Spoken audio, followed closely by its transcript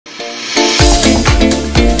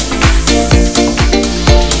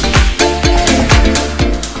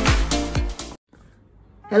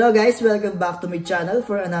Hello guys, welcome back to my channel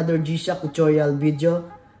for another G-Shock tutorial video.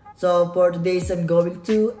 So for today's I'm going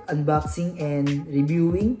to unboxing and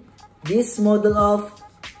reviewing this model of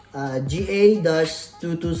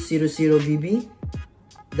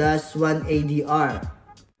Ga-2200bb-1adr.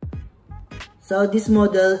 So this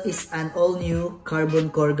model is an all-new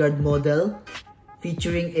carbon core guard model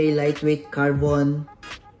featuring a lightweight carbon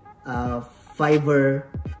fiber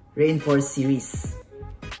reinforced series.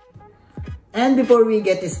 And before we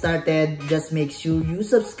get started, just make sure you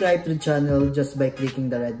subscribe to the channel just by clicking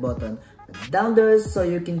the red button down there so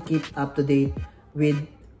you can keep up to date with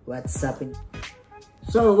what's happening.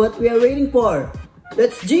 So what we are waiting for?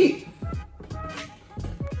 Let's G!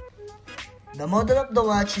 The model of the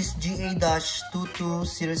watch is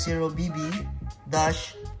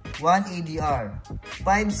Ga-2200bb-1adr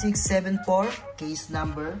 5674 case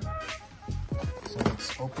number. So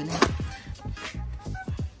let's open it.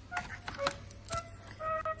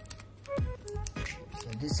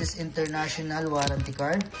 This is international warranty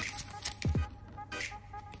card.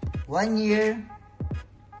 1 year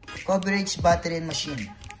coverage battery and machine.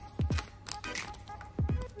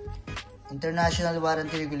 International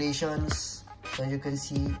warranty regulations. So you can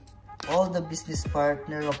see all the business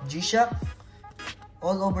partner of G-Shock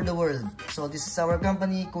all over the world. So this is our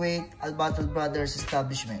company, Kuwait Al-Batul Brothers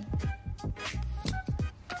establishment.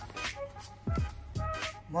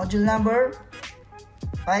 Module number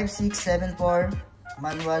 5674.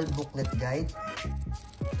 Manual booklet guide.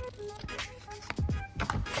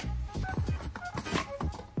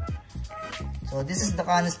 So this is the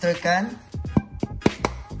canister can.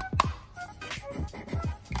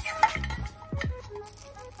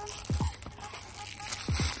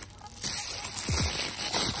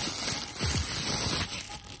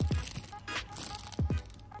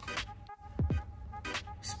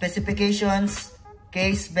 Specifications: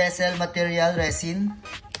 case bezel material resin,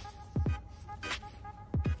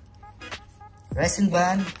 resin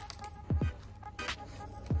band,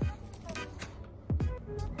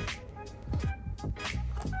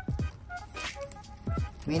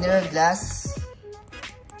 mineral glass,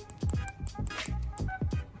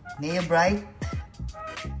 Neo Bright,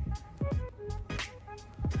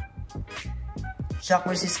 shock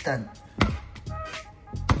resistant,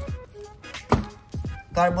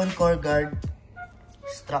 carbon core guard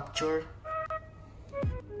structure,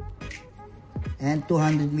 and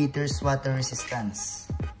 200 meters water resistance.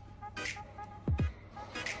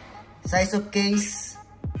 Size of case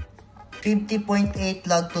 50.8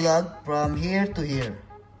 lug to lug from here to here.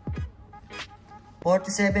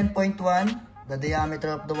 47.1 the diameter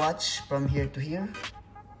of the watch from here to here.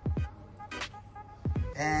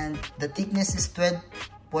 And the thickness is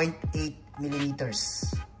 12.8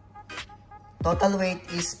 millimeters. Total weight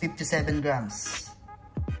is 57 grams.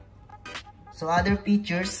 So other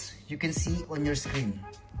features you can see on your screen.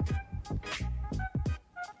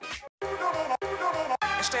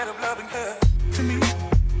 Instead of loving her, to me,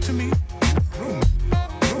 to me,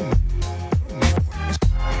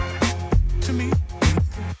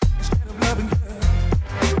 instead of loving her,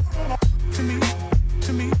 to me,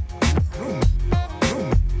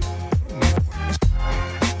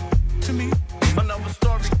 to me, another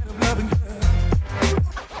story, instead of loving her,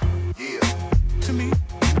 yeah, to me.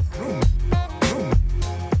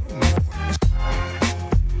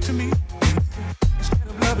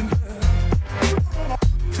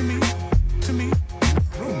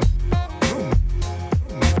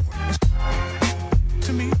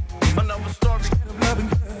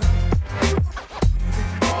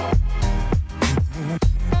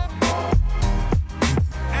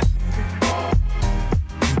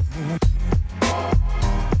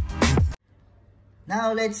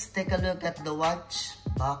 Now let's take a look at the watch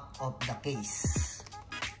back of the case.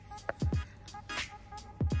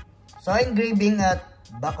 So engraving at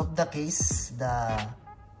back of the case, the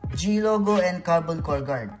G logo and carbon core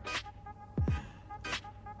guard.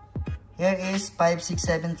 Here is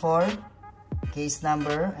 5674 case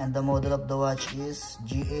number and the model of the watch is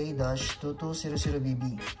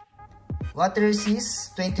Ga-2200bb. Water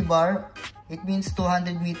resist 20 bar, it means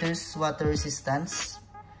 200 meters water resistance.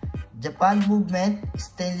 Japan movement,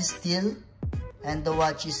 stainless steel, and the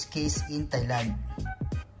watch is cased in Thailand.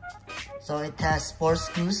 So it has 4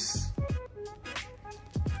 screws.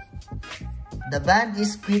 The band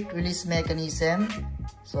is quick release mechanism,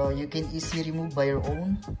 so you can easily remove by your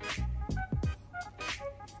own.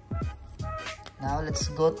 Now let's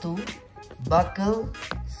go to buckle.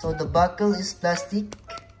 So the buckle is plastic.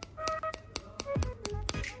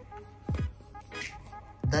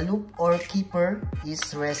 The loop or keeper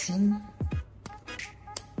is resin.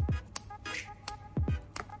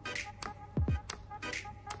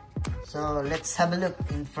 So let's have a look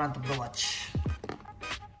in front of the watch.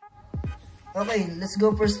 Okay, let's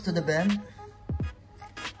go first to the band.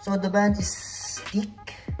 So the band is thick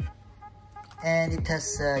and it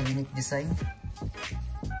has a unique design.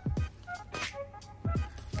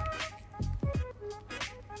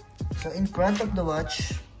 So in front of the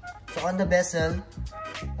watch, so on the bezel,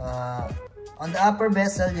 on the upper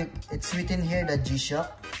bezel, it's written here the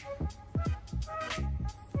G-Shock.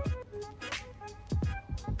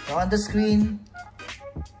 So on the screen,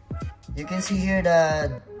 you can see here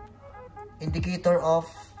the indicator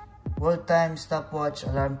of world time, stopwatch,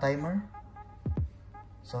 alarm timer.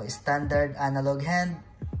 So standard analog hand,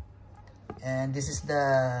 and this is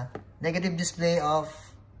the negative display of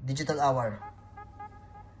digital hour.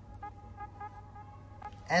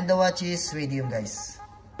 And the watch is radium, guys.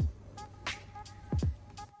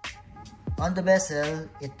 On the bezel,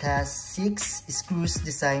 it has 6 screws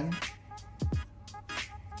design.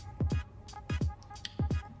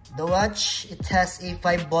 The watch, it has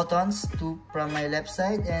 5 buttons, 2 from my left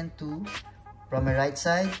side and 2 from my right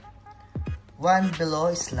side. 1 below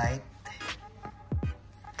is light.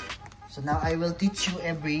 So now I will teach you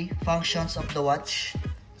every functions of the watch.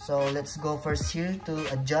 So let's go first here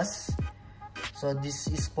to adjust. So this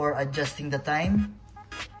is for adjusting the time.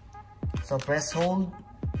 So press hold.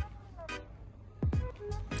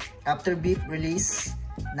 After beep, release.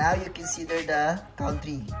 Now you consider the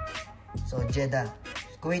country. So Jeddah.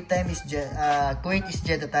 Kuwait is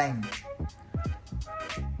Jeddah time.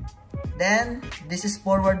 Then this is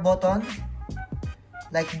forward button,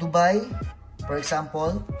 like Dubai, for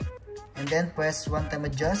example, and then press 1 time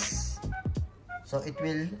adjust. So it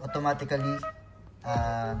will automatically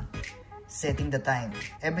setting the time.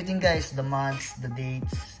 Everything, guys, the months, the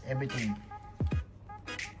dates, everything.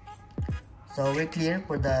 So we're clear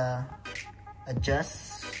for the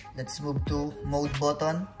adjust. Let's move to mode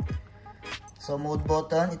button. So mode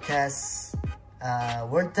button, it has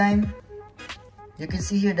world time. You can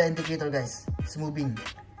see here the indicator, guys. It's moving.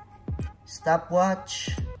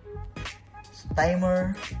 Stopwatch,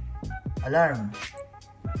 timer, alarm,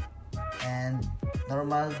 and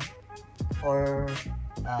normal or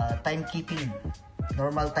timekeeping.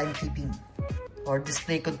 Normal timekeeping or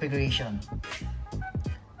display configuration.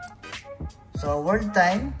 So world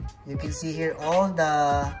time, you can see here all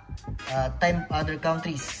the time other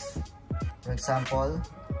countries. For example,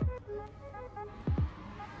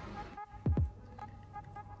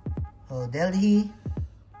 Delhi,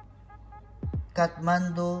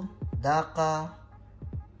 Kathmandu, Dhaka,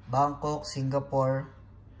 Bangkok, Singapore,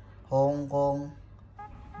 Hong Kong,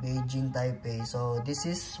 Beijing, Taipei. So this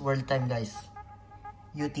is world time, guys.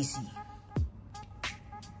 UTC.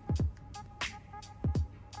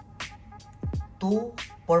 Two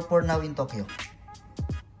 4:4 now in Tokyo.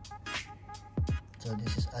 So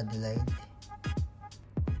this is Adelaide.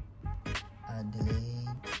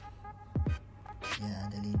 Yeah,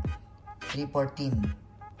 Adelaide. 3:14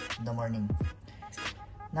 in the morning.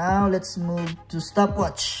 Now let's move to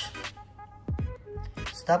stopwatch.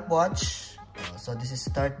 Stopwatch. So this is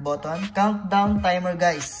start button. Countdown timer,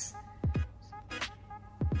 guys.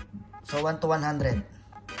 So 1 to 100.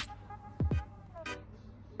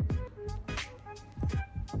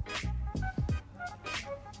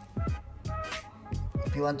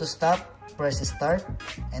 If you want to stop, press start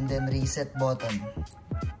and then reset button.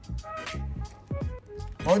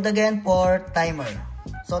 Mode again for timer.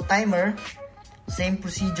 So timer, same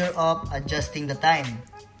procedure of adjusting the time.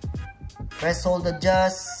 Press hold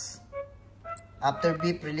adjust. After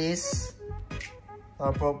beep, release.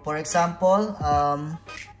 Or for example,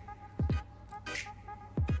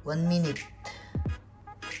 1 minute.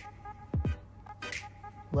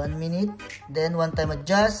 1 minute, then 1 time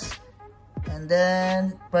adjust, and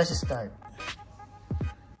then press start.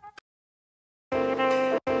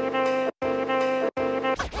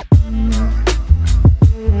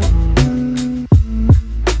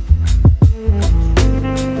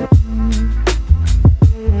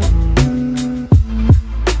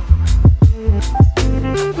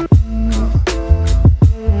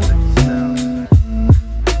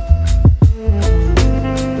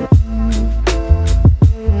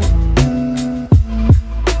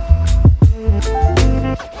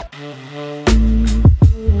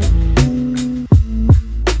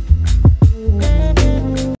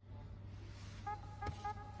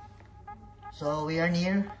 So we are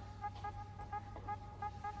near.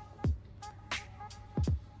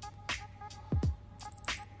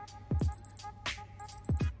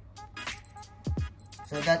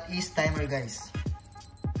 So that is timer, guys.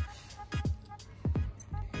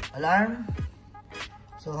 Alarm.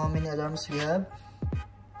 So how many alarms we have?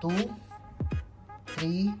 2,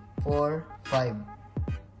 3, 4, 5.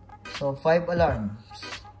 So 5 alarms.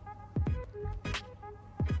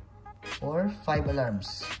 4, 5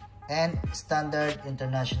 alarms. And standard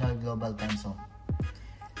international global time zone.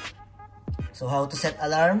 So how to set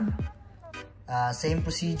alarm? Same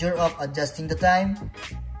procedure of adjusting the time.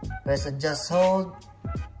 Press adjust, hold.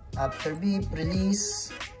 After beep,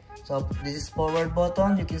 release. So this is forward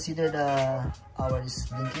button. You consider the hour is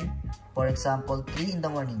blinking. For example, 3 in the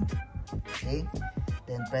morning. Okay.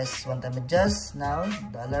 Then press one time adjust. Now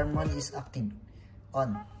the alarm one is active.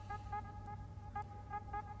 On.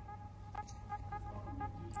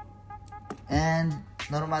 And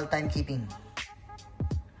normal timekeeping.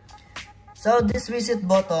 So this reset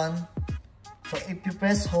button, so if you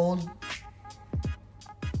press hold,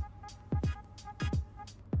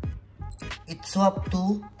 it swap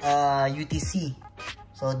to UTC.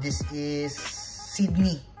 So this is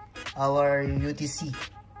Sydney, our UTC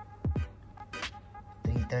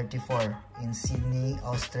 3:34 in Sydney,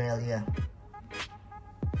 Australia.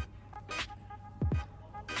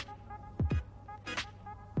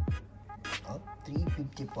 Oh,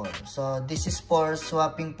 3:54. So this is for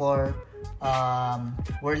swapping for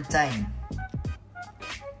world time.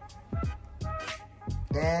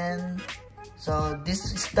 Then so this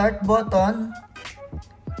start button,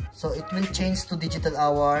 so it will change to digital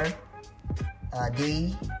hour,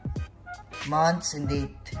 day, months, and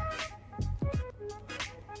date.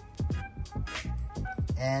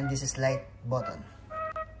 And this is light button.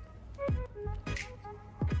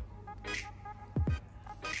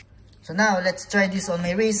 So now let's try this on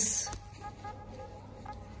my wrist.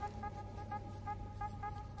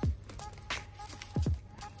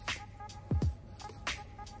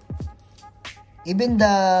 Even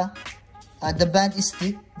the band is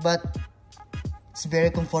thick, but it's very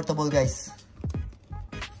comfortable, guys,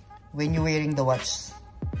 when you're wearing the watch.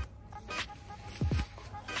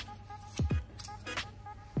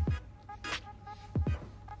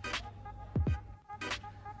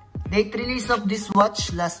 Date release of this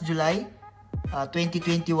watch last July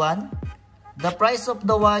 2021. The price of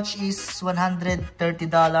the watch is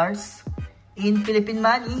 $130. In Philippine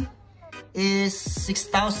money is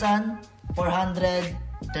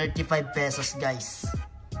 6,435 pesos, guys.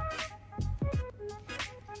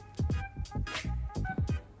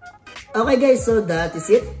 Okay guys, so that is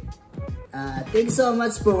it. Thanks so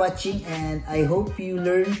much for watching, and I hope you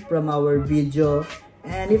learned from our video.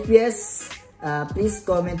 And if yes, please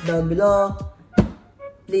comment down below.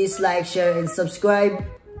 Please like, share, and subscribe.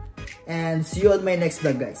 And see you on my next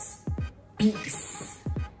vlog, guys. Peace.